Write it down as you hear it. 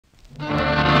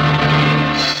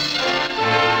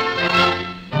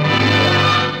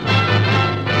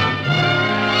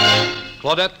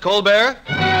Claudette Colbert,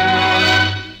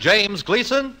 James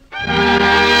Gleason,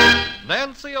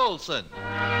 Nancy Olson.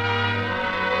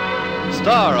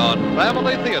 Star on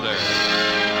Family Theater.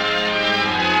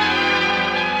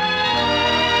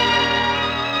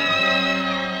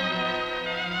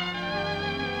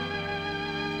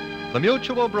 The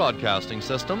Mutual Broadcasting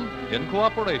System, in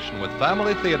cooperation with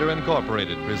Family Theater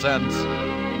Incorporated, presents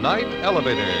Night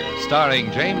Elevator,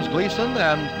 starring James Gleason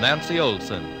and Nancy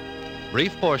Olson.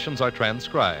 Brief portions are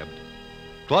transcribed.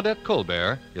 Claudette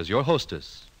Colbert is your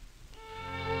hostess.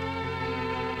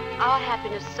 Our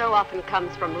happiness so often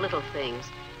comes from little things,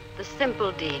 the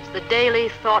simple deeds, the daily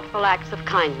thoughtful acts of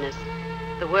kindness,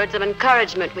 the words of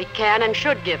encouragement we can and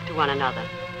should give to one another.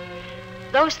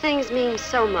 Those things mean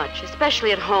so much,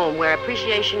 especially at home, where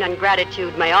appreciation and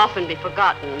gratitude may often be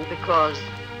forgotten because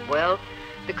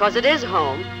it is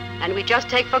home, and we just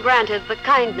take for granted the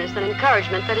kindness and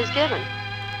encouragement that is given.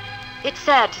 It's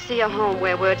sad to see a home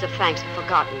where words of thanks are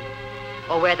forgotten,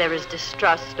 or where there is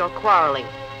distrust or quarreling,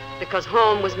 because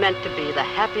home was meant to be the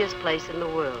happiest place in the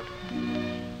world.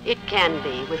 It can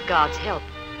be with God's help.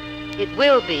 It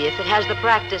will be if it has the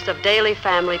practice of daily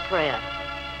family prayer.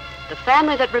 The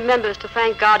family that remembers to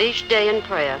thank God each day in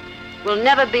prayer will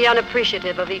never be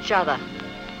unappreciative of each other.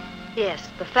 Yes,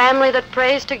 the family that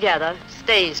prays together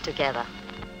stays together.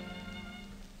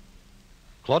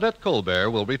 Claudette Colbert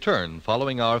will return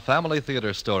following our Family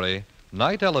Theater story,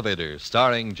 Night Elevator,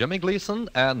 starring Jimmy Gleason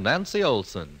and Nancy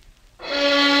Olson.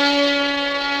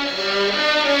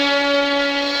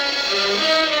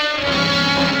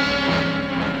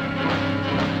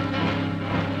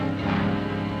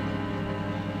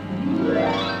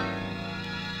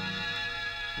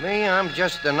 Me, I'm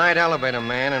just the night elevator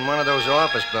man in one of those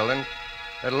office buildings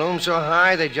that loom so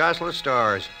high they jostle the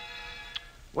stars.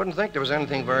 Wouldn't think there was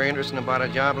anything very interesting about a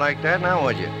job like that, now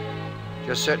would you?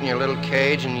 Just sit in your little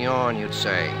cage and yawn, you'd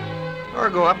say. Or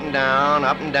go up and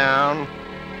down,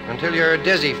 until you're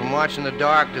dizzy from watching the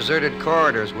dark, deserted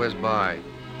corridors whiz by.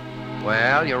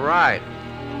 Well, you're right.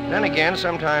 Then again,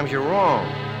 sometimes you're wrong.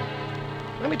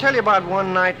 Let me tell you about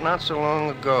one night not so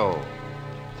long ago.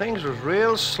 Things was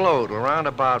real slow till around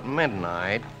about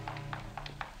midnight.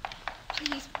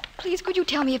 Please, could you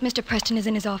tell me if Mr. Preston is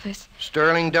in his office?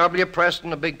 Sterling W.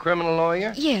 Preston, the big criminal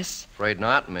lawyer? Yes. Afraid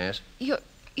not, miss.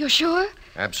 You're sure?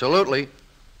 Absolutely.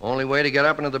 Only way to get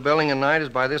up into the building at night is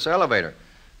by this elevator.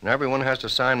 And everyone has to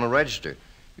sign the register.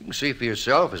 You can see for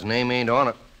yourself his name ain't on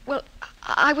it. Well,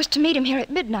 I was to meet him here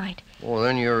at midnight. Well,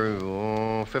 then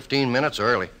you're 15 minutes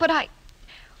early. But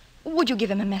would you give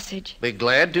him a message? Be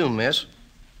glad to, miss.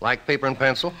 Like paper and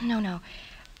pencil? No.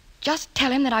 Just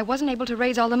tell him that I wasn't able to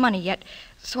raise all the money yet,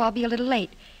 so I'll be a little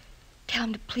late. Tell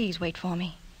him to please wait for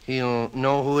me. He'll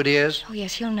know who it is? Oh,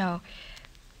 yes, he'll know.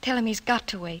 Tell him he's got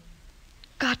to wait.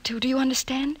 Got to, do you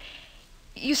understand?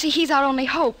 You see, he's our only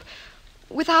hope.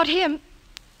 Without him,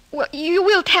 well, you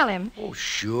will tell him. Oh,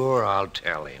 sure, I'll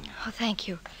tell him. Oh, thank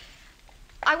you.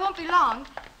 I won't be long.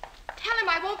 Tell him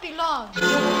I won't be long.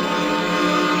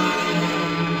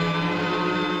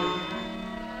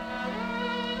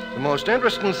 The most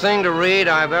interesting thing to read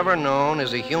I've ever known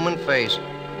is a human face.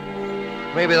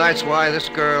 Maybe that's why this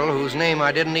girl, whose name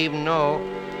I didn't even know,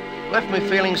 left me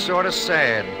feeling sort of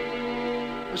sad.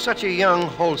 It was such a young,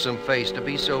 wholesome face to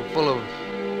be so full of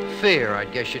fear, I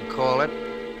guess you'd call it.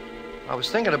 I was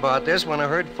thinking about this when I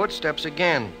heard footsteps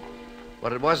again.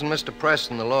 But it wasn't Mr.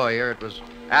 Preston, the lawyer. It was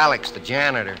Alex, the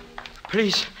janitor.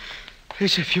 Please,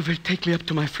 if you will take me up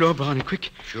to my floor, Brownie, quick.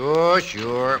 Sure.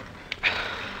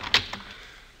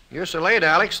 You're so late,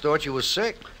 Alex. Thought you was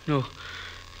sick. No,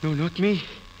 not me.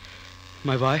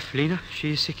 My wife, Lena,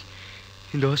 she is sick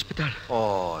in the hospital.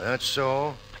 Oh, that's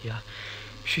so? Yeah.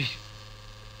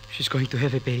 She's going to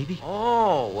have a baby.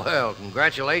 Oh, well,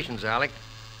 congratulations, Alex.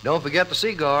 Don't forget the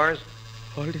cigars.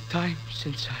 All the time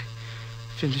since I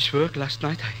finished work last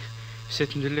night, I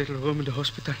sat in the little room in the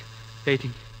hospital,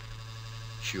 waiting.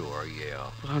 Sure,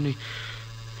 yeah. Brownie,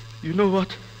 you know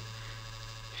what?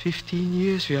 15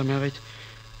 years we are married.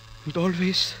 And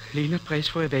always Lena prays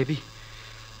for a baby.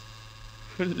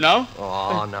 And now?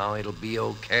 Oh, now it'll be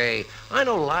okay. I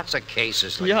know lots of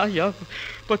cases like... Yeah.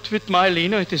 But with my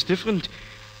Lena, it is different.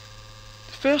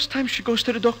 The first time she goes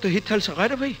to the doctor, he tells her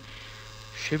right away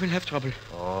she will have trouble.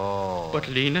 Oh. But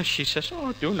Lena, she says,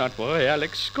 oh, do not worry,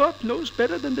 Alex. God knows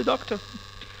better than the doctor.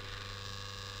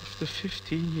 After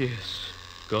 15 years,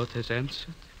 God has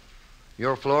answered.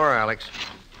 Your floor, Alex.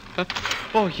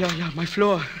 Oh, yeah, my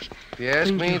floor. If you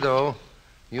ask me, though,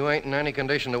 you ain't in any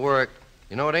condition to work.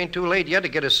 You know, it ain't too late yet to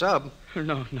get a sub.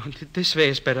 No, this way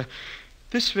is better.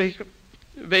 This way,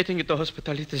 Waiting at the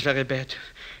hospital, it is very bad.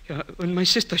 Yeah, and my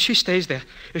sister, she stays there.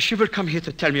 She will come here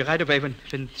to tell me right away when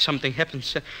something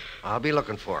happens. I'll be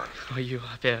looking for her. Oh, you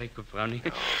are very good, Brownie.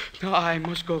 No, I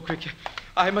must go quick.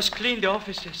 I must clean the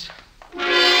offices.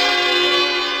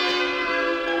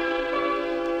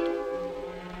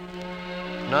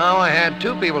 Now I had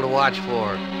two people to watch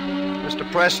for. Mr.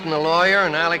 Preston, the lawyer,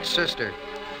 and Alec's sister.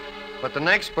 But the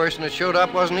next person that showed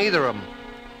up wasn't either of them.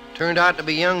 Turned out to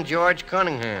be young George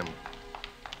Cunningham.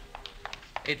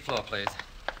 8th floor, please.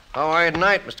 How are you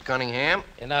tonight, Mr. Cunningham?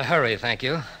 In a hurry, thank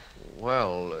you.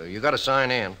 Well, you got to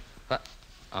sign in. What?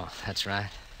 Oh, that's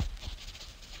right.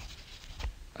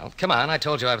 Well, come on. I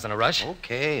told you I was in a rush.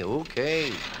 Okay.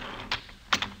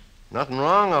 Nothing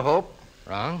wrong, I hope.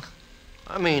 Wrong?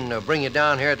 I mean, bring you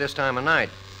down here at this time of night.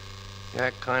 You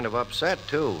act kind of upset,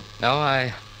 too.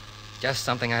 No, just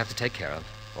something I have to take care of.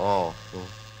 Oh.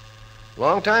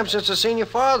 Long time since I seen your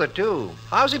father, too.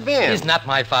 How's he been? He's not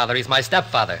my father. He's my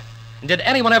stepfather. And did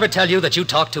anyone ever tell you that you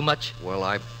talk too much?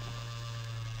 Well,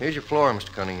 Here's your floor,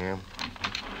 Mr. Cunningham.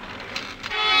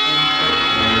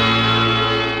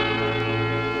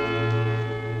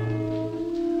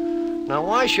 Now,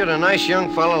 why should a nice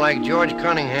young fellow like George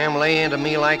Cunningham lay into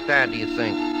me like that, do you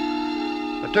think?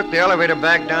 I took the elevator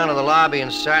back down to the lobby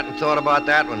and sat and thought about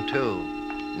that one, too.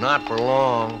 Not for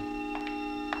long.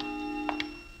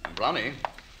 Brownie,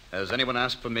 has anyone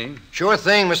asked for me? Sure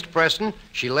thing, Mr. Preston.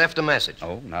 She left a message.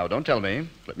 Oh, now don't tell me.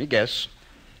 Let me guess.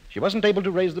 She wasn't able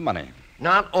to raise the money.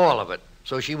 Not all of it,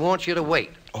 so she wants you to wait.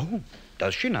 Oh,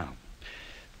 does she now?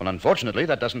 Well, unfortunately,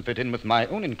 that doesn't fit in with my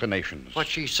own inclinations. But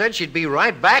she said she'd be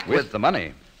right back with the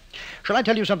money. Shall I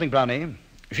tell you something, Brownie?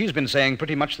 She's been saying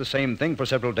pretty much the same thing for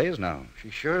several days now. She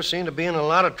sure seemed to be in a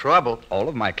lot of trouble. All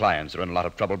of my clients are in a lot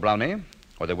of trouble, Brownie,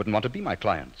 or they wouldn't want to be my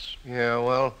clients. Yeah,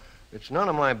 well, it's none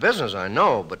of my business, I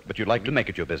know, but... But you'd like to make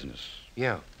it your business.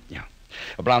 Yeah.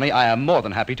 Well, Brownie, I am more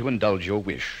than happy to indulge your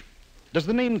wish. Does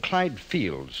the name Clyde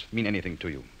Fields mean anything to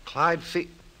you? Clyde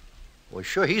Fields? Well,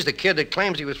 sure, he's the kid that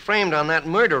claims he was framed on that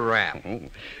murder rap. Oh,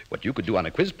 what you could do on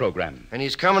a quiz program. And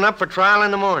he's coming up for trial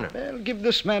in the morning. Well, give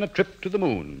this man a trip to the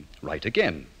moon. Right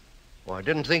again. Well, I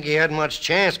didn't think he had much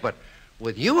chance, but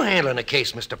with you handling the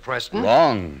case, Mr. Preston...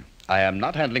 Wrong. I am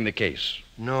not handling the case.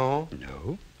 No?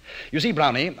 No. You see,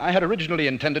 Brownie, I had originally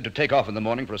intended to take off in the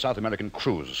morning for a South American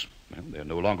cruise. Well, there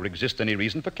no longer exists any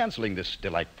reason for canceling this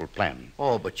delightful plan.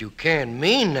 Oh, but you can't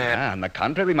mean that. On the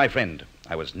contrary, my friend.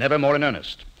 I was never more in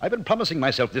earnest. I've been promising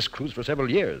myself this cruise for several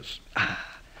years.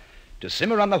 To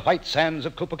simmer on the white sands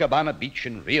of Copacabana Beach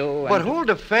in Rio. But who'll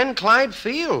defend Clyde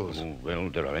Fields? Oh, well,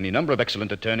 there are any number of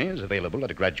excellent attorneys available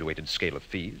at a graduated scale of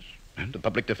fees. And the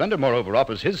public defender, moreover,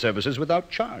 offers his services without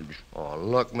charge. Oh,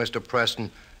 look, Mr.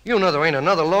 Preston, you know there ain't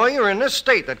another lawyer in this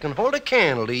state that can hold a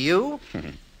candle to you.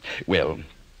 Well,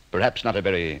 perhaps not a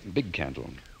very big candle.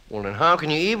 Well, then how can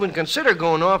you even consider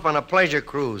going off on a pleasure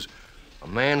cruise? A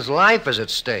man's life is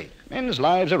at stake. Men's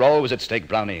lives are always at stake,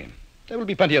 Brownie. There will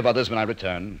be plenty of others when I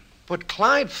return. But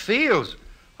Clyde Fields,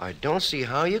 I don't see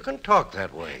how you can talk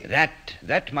that way.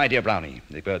 That, my dear Brownie,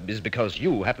 is because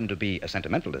you happen to be a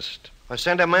sentimentalist. A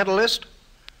sentimentalist?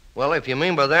 Well, if you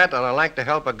mean by that I like to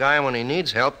help a guy when he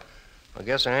needs help, I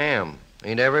guess I am.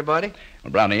 Ain't everybody?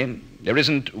 Well, Brownie, there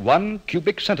isn't 1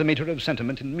 cubic centimeter of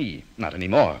sentiment in me. Not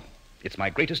anymore. It's my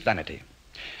greatest vanity.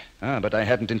 But I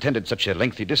hadn't intended such a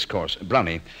lengthy discourse.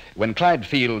 Brownie, when Clyde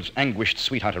Fields' anguished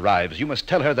sweetheart arrives, you must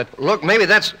tell her that... Look, maybe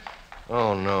that's...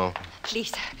 Oh, no.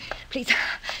 Please.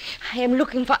 I am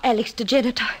looking for Alex, the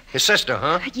janitor. His sister,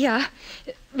 huh? Yeah.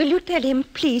 Will you tell him,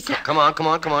 please? Come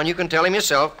on. You can tell him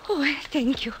yourself. Oh,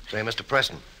 thank you. Say, Mr.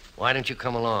 Preston, why don't you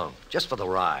come along? Just for the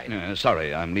ride.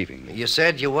 Sorry, I'm leaving. You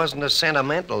said you wasn't a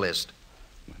sentimentalist.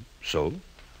 So?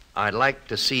 I'd like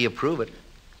to see you prove it.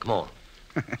 Come on.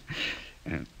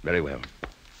 Very well.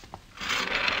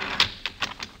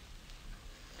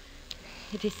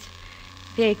 It is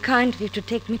very kind of you to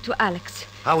take me to Alex.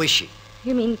 How is she?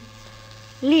 You mean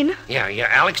Lena? Yeah.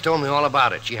 Alex told me all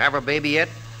about it. She have her baby yet?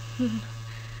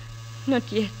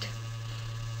 Not yet.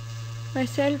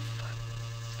 Myself,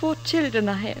 4 children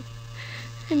I have.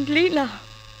 And Lena,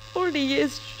 all the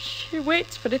years she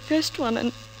waits for the first one,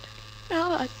 and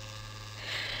now I...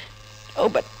 Oh,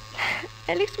 but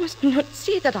Alex must not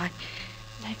see that I've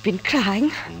been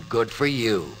crying. Good for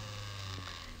you.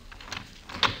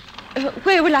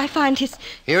 Where will I find his...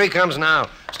 Here he comes now,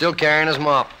 still carrying his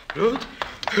mop. Ruth.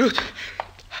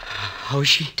 How is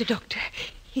she? The doctor.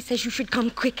 He says you should come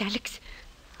quick, Alex.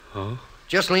 Oh?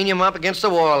 Just lean your mop against the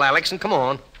wall, Alex, and come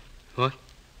on. What?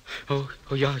 Oh,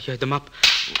 yeah, the mop.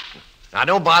 Now,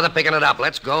 don't bother picking it up.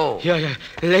 Let's go. Yeah.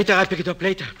 Later, I'll pick it up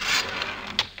later.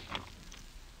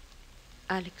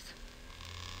 Alex,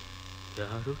 Yeah,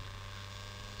 Ruth?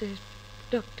 The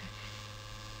doctor,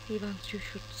 he wants you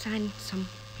should sign some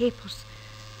papers.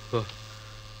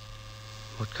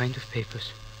 What kind of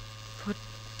papers?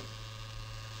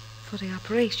 For the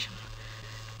operation.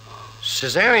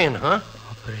 Cesarean, huh?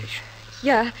 Operation.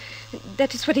 Yeah,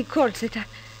 that is what he calls it, a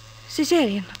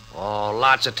cesarean. Oh,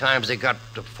 lots of times they got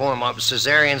to perform up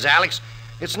cesareans, Alex.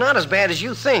 It's not as bad as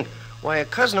you think. Why, a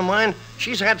cousin of mine,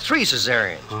 she's had 3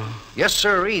 cesareans. Yes,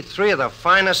 sirree, 3 of the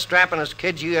finest, strappingest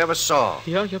kids you ever saw.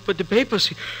 Yeah, but the papers,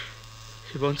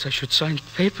 he wants I should sign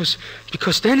papers,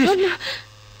 because then Oh, no.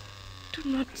 Do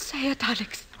not say it,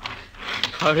 Alex.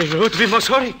 Hurry, Ruth, we must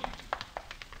hurry.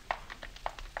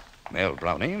 Well,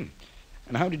 Brownie,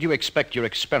 and how did you expect your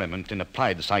experiment in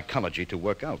applied psychology to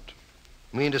work out?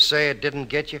 Mean to say it didn't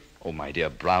get you? Oh, my dear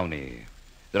Brownie,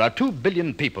 there are 2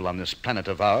 billion people on this planet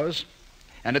of ours,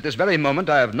 and at this very moment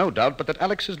I have no doubt but that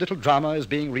Alex's little drama is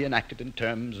being reenacted in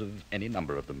terms of any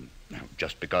number of them. Now,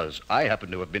 just because I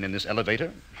happen to have been in this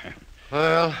elevator.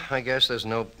 Well, I guess there's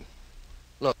no...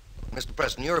 Look, Mr.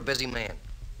 Preston, you're a busy man.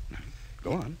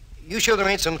 Go on. You sure there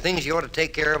ain't some things you ought to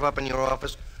take care of up in your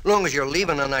office? Long as you're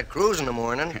leaving on that cruise in the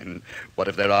morning. And what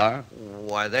if there are?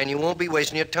 Why, then you won't be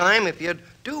wasting your time. If you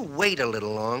do wait a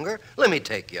little longer, let me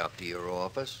take you up to your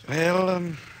office.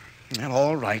 Well,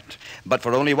 all right. But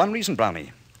for only one reason,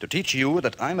 Brownie. To teach you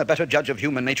that I'm a better judge of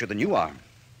human nature than you are.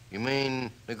 You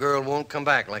mean the girl won't come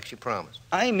back like she promised?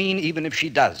 I mean, even if she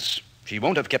does, she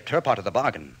won't have kept her part of the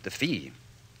bargain, the fee.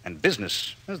 And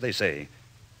business, as they say,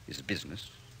 is business.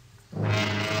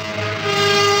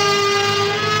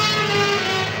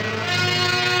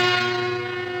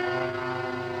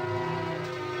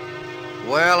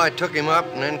 Well, I took him up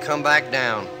and then come back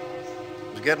down.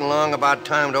 It was getting long about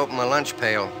time to open my lunch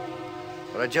pail.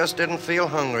 But I just didn't feel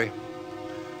hungry.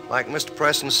 Like Mr.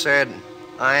 Preston said,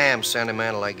 I am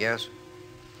sentimental, I guess.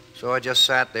 So I just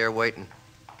sat there waiting.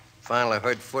 Finally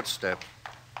heard footsteps.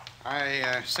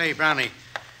 I say, Brownie,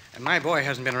 my boy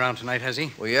hasn't been around tonight, has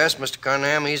he? Well, yes, Mr.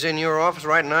 Cunningham, he's in your office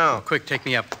right now. Quick, take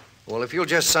me up. Well, if you'll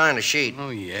just sign a sheet. Oh,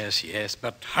 yes,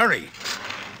 but hurry.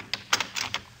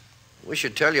 We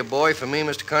should tell you, boy, for me,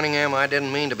 Mr. Cunningham, I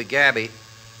didn't mean to be gabby.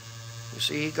 You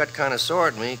see, he got kind of sore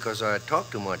at me because I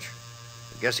talked too much.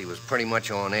 I guess he was pretty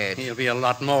much on edge. He'll be a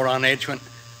lot more on edge when...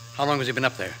 How long has he been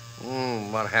up there?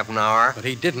 About half an hour. But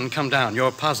he didn't come down.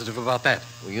 You're positive about that?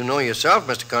 Well, you know yourself,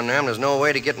 Mr. Cunningham, there's no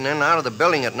way to get in and out of the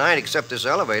building at night except this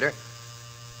elevator.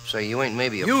 Say, you ain't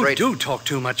maybe afraid... You do talk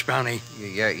too much, Brownie.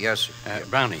 Yeah, yes, sir.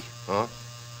 Brownie. Huh?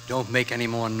 Don't make any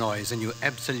more noise, and you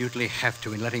absolutely have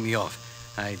to in letting me off.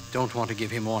 I don't want to give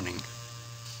him warning.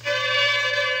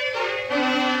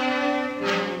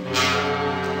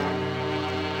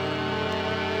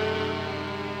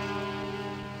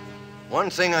 One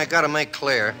thing I gotta make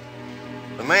clear.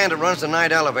 The man that runs the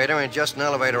night elevator ain't just an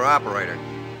elevator operator.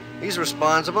 He's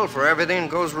responsible for everything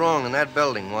that goes wrong in that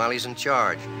building while he's in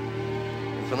charge.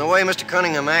 And from the way Mr.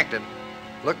 Cunningham acted,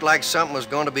 looked like something was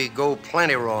going to go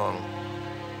plenty wrong.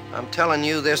 I'm telling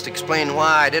you this to explain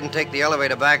why I didn't take the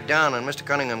elevator back down and Mr.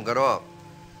 Cunningham got off.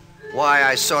 Why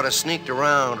I sort of sneaked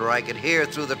around where I could hear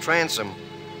through the transom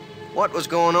what was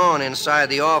going on inside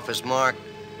the office marked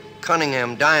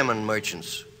Cunningham Diamond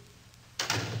Merchants.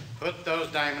 Put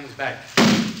those diamonds back.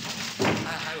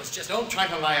 I was just... Don't try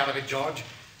to lie out of it, George.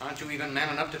 Aren't you even man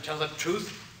enough to tell the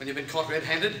truth when you've been caught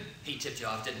red-handed? He tipped you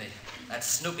off, didn't he? That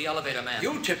snoopy elevator man.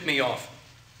 You tipped me off.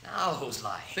 Now who's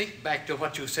lying? Think back to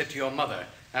what you said to your mother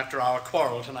after our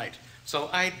quarrel tonight. So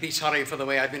I'd be sorry for the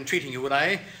way I've been treating you, would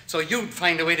I? So you'd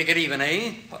find a way to get even,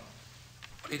 eh? What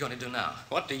are you going to do now?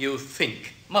 What do you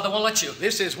think? Mother won't let you.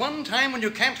 This is one time when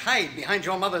you can't hide behind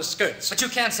your mother's skirts. But you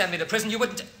can't send me to prison. You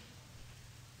wouldn't...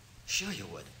 Sure you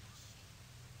would.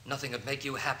 Nothing would make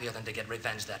you happier than to get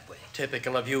revenge that way.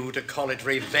 Typical of you to call it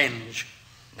revenge.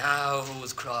 Now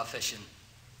who's crawfishing?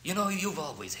 You know, you've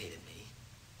always hated me.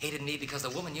 Hated me because the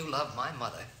woman you love, my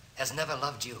mother, has never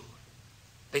loved you.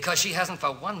 Because she hasn't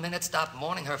for 1 minute stopped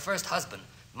mourning her first husband,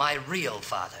 my real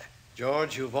father.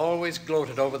 George, you've always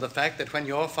gloated over the fact that when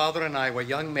your father and I were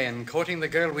young men courting the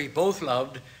girl we both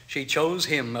loved, she chose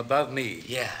him above me.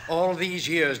 Yeah. All these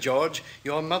years, George,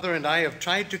 your mother and I have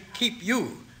tried to keep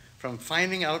you from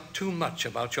finding out too much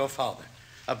about your father,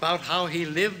 about how he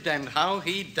lived and how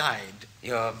he died.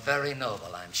 You're very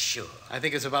noble, I'm sure. I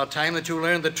think it's about time that you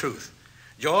learned the truth.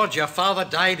 George, your father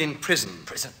died in prison.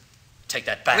 Prison? Take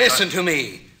that back. Listen to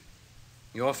me.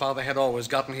 Your father had always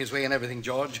gotten his way in everything,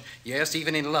 George. Yes,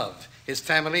 even in love. His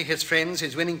family, his friends,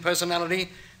 his winning personality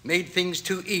made things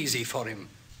too easy for him.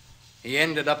 He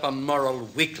ended up a moral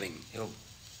weakling.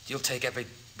 You'll take every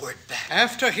word back.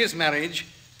 After his marriage,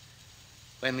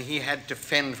 when he had to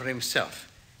fend for himself,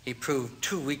 He proved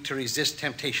too weak to resist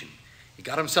temptation. He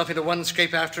got himself into one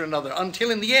scrape after another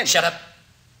until in the end... Shut up.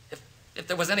 If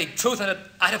there was any truth in it,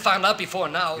 I'd have found out before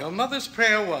now. Your mother's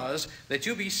prayer was that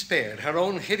you be spared her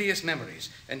own hideous memories.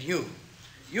 And you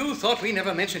thought we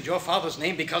never mentioned your father's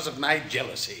name because of my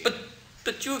jealousy.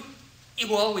 But you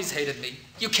always hated me.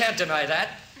 You can't deny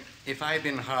that. If I've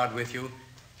been hard with you,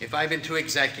 if I've been too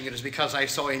exacting, it is because I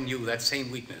saw in you that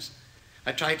same weakness.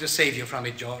 I tried to save you from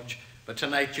it, George, but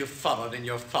tonight you followed in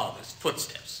your father's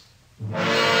footsteps.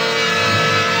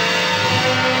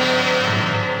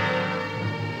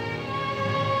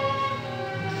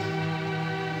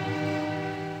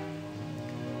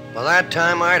 By that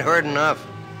time, I'd heard enough.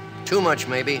 Too much,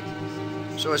 maybe.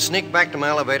 So I sneaked back to my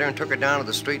elevator and took her down to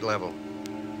the street level.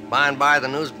 By and by, the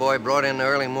newsboy brought in the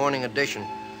early morning edition,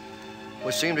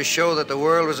 which seemed to show that the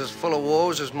world was as full of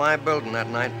woes as my building that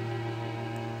night.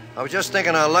 I was just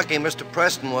thinking how lucky Mr.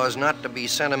 Preston was not to be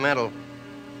sentimental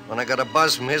when I got a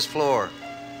buzz from his floor.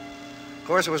 Of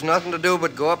course, there was nothing to do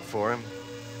but go up for him.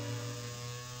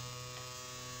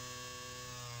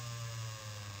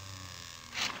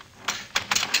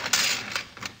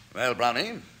 Well,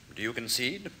 Brownie, do you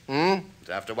concede? It's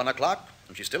after 1 o'clock,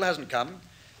 and she still hasn't come,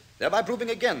 thereby proving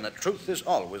again that truth is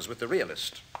always with the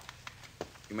realist.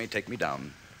 You may take me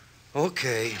down.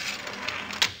 Okay.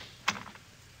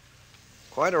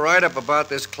 Quite a write-up about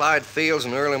this Clyde Fields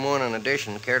in the early morning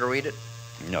edition. Care to read it?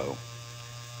 No.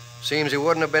 Seems he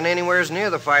wouldn't have been anywhere near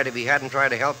the fight if he hadn't tried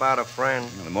to help out a friend.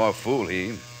 Well, the more fool he.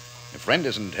 A friend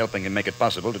isn't helping him make it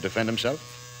possible to defend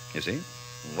himself, is he?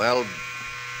 Well,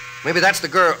 maybe that's the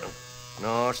girl.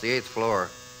 No, it's the 8th floor,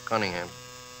 Cunningham.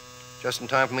 Just in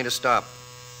time for me to stop.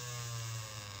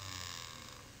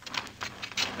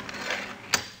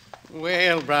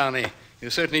 Well, Brownie, you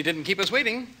certainly didn't keep us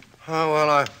waiting. Oh,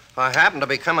 well, I happened to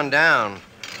be coming down.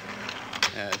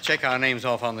 Check our names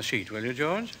off on the sheet, will you,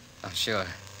 George? Oh, sure.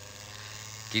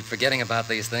 Keep forgetting about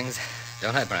these things,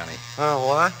 don't I, Brownie? Oh,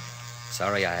 what?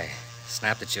 Sorry I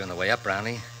snapped at you on the way up,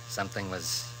 Brownie. Something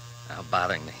was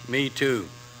bothering me. Me too.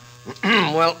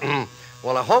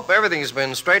 Well, I hope everything's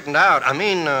been straightened out. I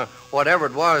mean, whatever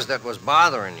it was that was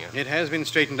bothering you. It has been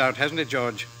straightened out, hasn't it,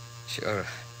 George? Sure.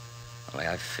 Only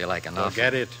I feel like an awful...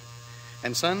 Forget it.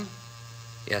 And, son?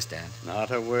 Yes, Dad? Not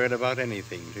a word about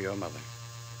anything to your mother.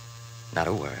 Not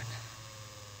a word.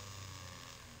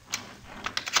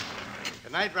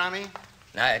 Good night, Brownie.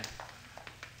 Night.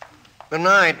 Good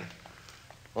night.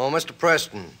 Oh, Mr.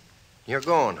 Preston, you're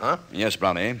going, huh? Yes,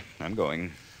 Brownie, I'm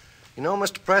going. You know,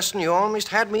 Mr. Preston, you almost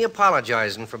had me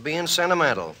apologizing for being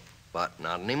sentimental. But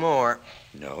not anymore.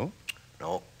 No?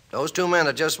 No. Those two men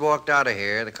that just walked out of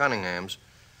here, the Cunninghams,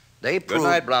 they proved... Good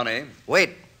night, Brownie.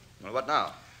 Wait. Well, what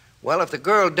now? Well, if the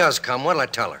girl does come, what'll I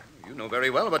tell her? You know very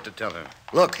well what to tell her.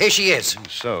 Look, here she is.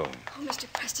 So? Oh,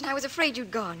 Mr. Preston, I was afraid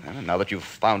you'd gone. Now that you've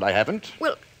found I haven't...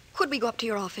 Well, could we go up to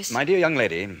your office? My dear young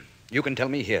lady, you can tell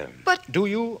me here. But... Do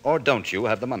you or don't you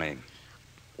have the money?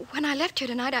 When I left here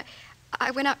tonight,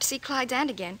 I went out to see Clyde's aunt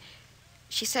again.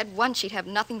 She said once she'd have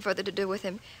nothing further to do with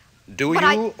him. Do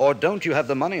you or don't you have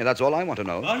the money? That's all I want to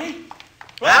know. Brownie?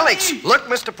 Alex! Look,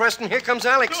 Mr. Preston, here comes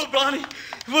Alex. Oh, Brownie,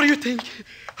 what do you think?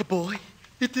 A boy?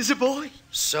 It is a boy.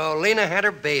 So Lena had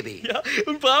her baby. Yeah,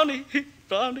 Brownie,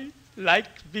 like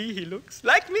me he looks,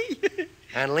 like me.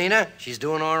 And Lena, she's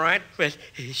doing all right? Well,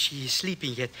 she is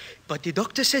sleeping yet, but the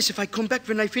doctor says if I come back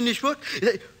when I finish work...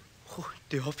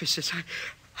 the offices,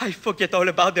 I forget all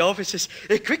about the offices.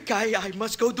 Quick, I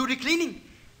must go do the cleaning.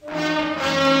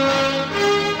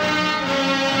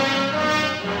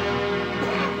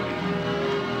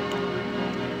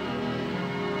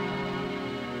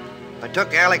 I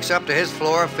took Alex up to his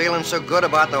floor, feeling so good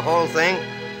about the whole thing.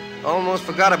 Almost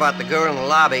forgot about the girl in the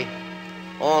lobby.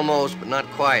 Almost, but not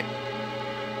quite.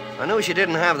 I knew she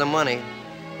didn't have the money.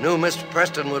 Knew Mr.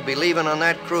 Preston would be leaving on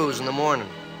that cruise in the morning.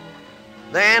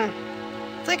 Then,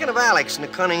 thinking of Alex and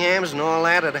the Cunninghams and all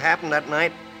that had happened that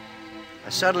night, I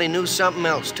suddenly knew something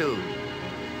else, too.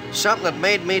 Something that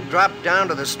made me drop down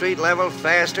to the street level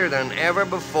faster than ever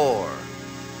before.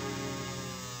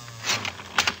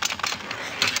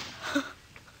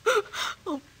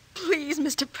 Please,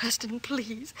 Mr. Preston,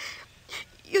 please.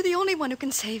 You're the only one who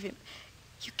can save him.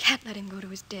 You can't let him go to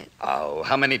his death. Oh,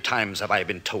 how many times have I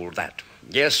been told that?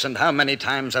 Yes, and how many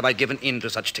times have I given in to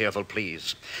such tearful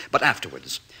pleas? But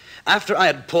afterwards, after I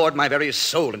had poured my very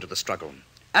soul into the struggle,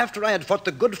 after I had fought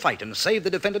the good fight and saved the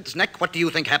defendant's neck, what do you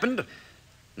think happened?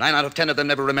 9 out of 10 of them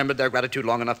never remembered their gratitude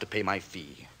long enough to pay my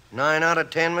fee. 9 out of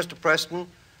 10, Mr. Preston?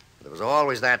 There was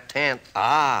always that 10th.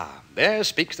 Ah, there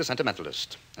speaks the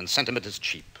sentimentalist. And sentiment is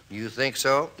cheap. You think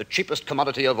so? The cheapest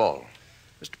commodity of all.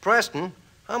 Mr. Preston,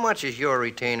 How much is your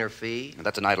retainer fee?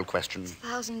 That's an idle question.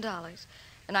 $1,000.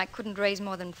 And I couldn't raise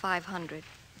more than $500.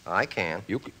 I can.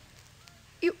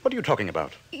 What are you talking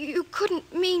about? You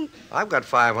couldn't mean... I've got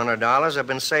 $500 I've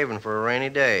been saving for a rainy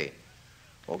day.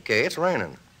 Okay, it's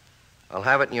raining. I'll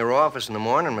have it in your office in the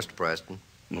morning, Mr. Preston.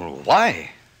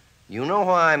 Why? You know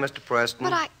why, Mr. Preston.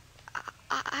 But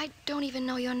I don't even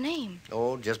know your name.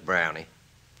 Oh, just Brownie.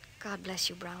 God bless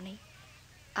you, Brownie.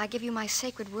 I give you my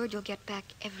sacred word you'll get back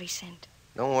every cent.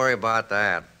 Don't worry about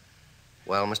that.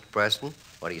 Well, Mr. Preston,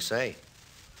 what do you say?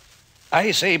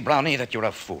 I say, Brownie, that you're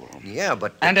a fool. Yeah,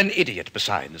 but... And an idiot,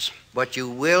 besides. But you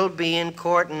will be in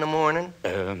court in the morning?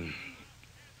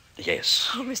 Yes.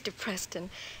 Oh, Mr. Preston,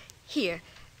 here,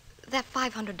 that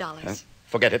 $500.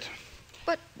 Forget it.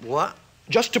 But... What?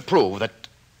 Just to prove that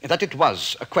it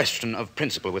was a question of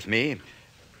principle with me,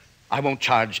 I won't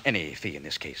charge any fee in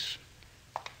this case.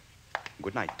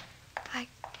 Good night.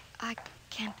 I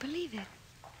can't believe it.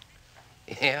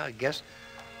 Yeah, I guess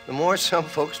the more some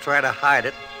folks try to hide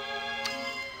it,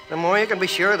 the more you can be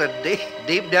sure that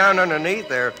deep down underneath,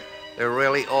 they're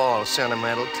really all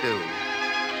sentimental, too.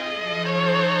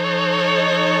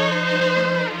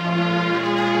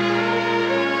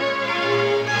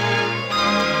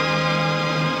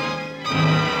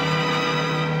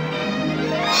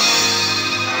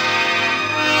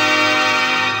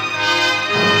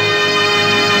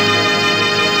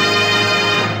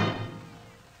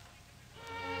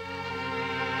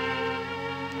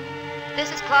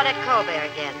 This is Claudette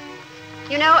Colbert again.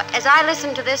 You know, as I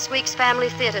listened to this week's family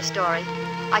theater story,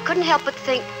 I couldn't help but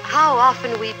think how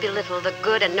often we belittle the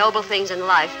good and noble things in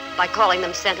life by calling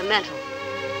them sentimental.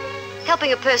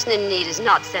 Helping a person in need is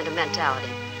not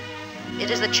sentimentality.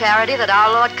 It is the charity that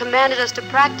our Lord commanded us to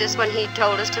practice when He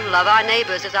told us to love our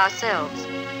neighbors as ourselves.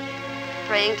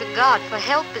 Praying to God for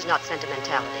help is not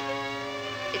sentimentality.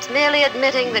 It's merely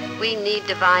admitting that we need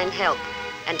divine help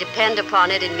and depend upon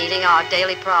it in meeting our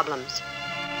daily problems.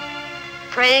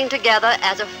 Praying together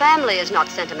as a family is not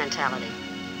sentimentality.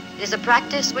 It is a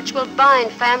practice which will bind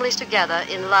families together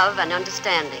in love and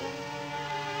understanding.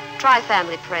 Try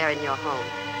family prayer in your home.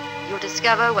 You'll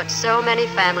discover what so many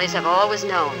families have always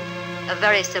known, a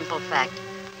very simple fact.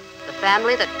 The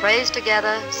family that prays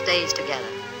together stays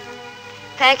together.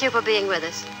 Thank you for being with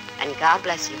us, and God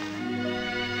bless you.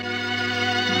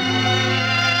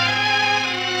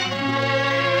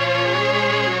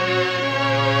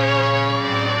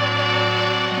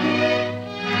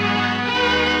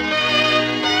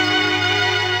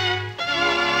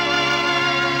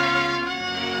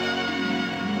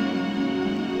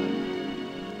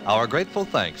 Our grateful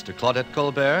thanks to Claudette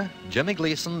Colbert, Jimmy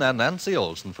Gleason, and Nancy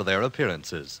Olson for their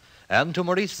appearances, and to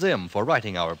Maurice Zim for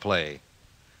writing our play.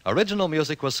 Original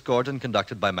music was scored and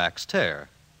conducted by Max Terr.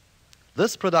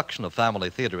 This production of Family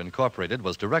Theater Incorporated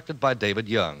was directed by David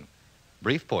Young.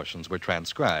 Brief portions were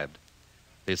transcribed.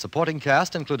 The supporting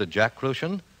cast included Jack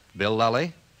Crucian, Bill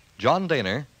Lally, John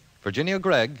Daner, Virginia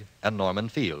Gregg, and Norman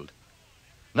Field.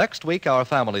 Next week, our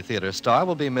Family Theater star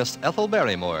will be Miss Ethel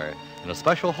Barrymore in a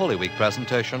special Holy Week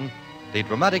presentation, The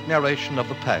Dramatic Narration of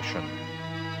the Passion.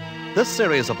 This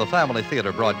series of the Family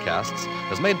Theater broadcasts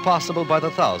is made possible by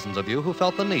the thousands of you who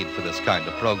felt the need for this kind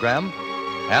of program,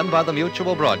 and by the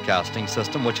Mutual Broadcasting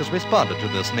System, which has responded to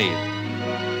this need.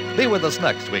 Be with us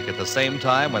next week at the same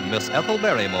time when Miss Ethel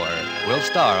Barrymore will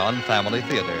star on Family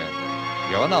Theater.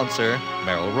 Your announcer,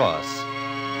 Merrill Ross.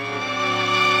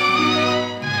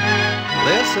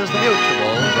 This is the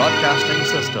Mutual Broadcasting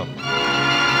System.